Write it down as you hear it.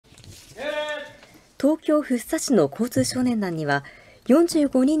東京福生市の交通少年団には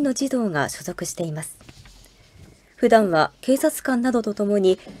45人の児童が所属しています。普段は警察官などととも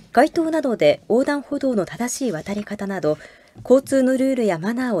に街頭などで横断歩道の正しい渡り方など交通のルールや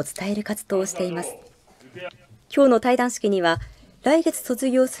マナーを伝える活動をしています。今日の退団式には来月卒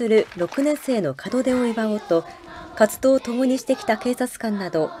業する6年生の門出を祝おうと活動を共にしてきた警察官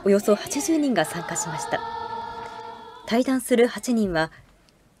などおよそ80人が参加しました。退団する8人は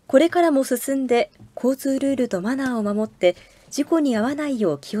これからも進んで交通ルールとマナーを守って事故に遭わない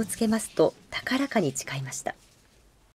よう気をつけますと高らかに誓いました。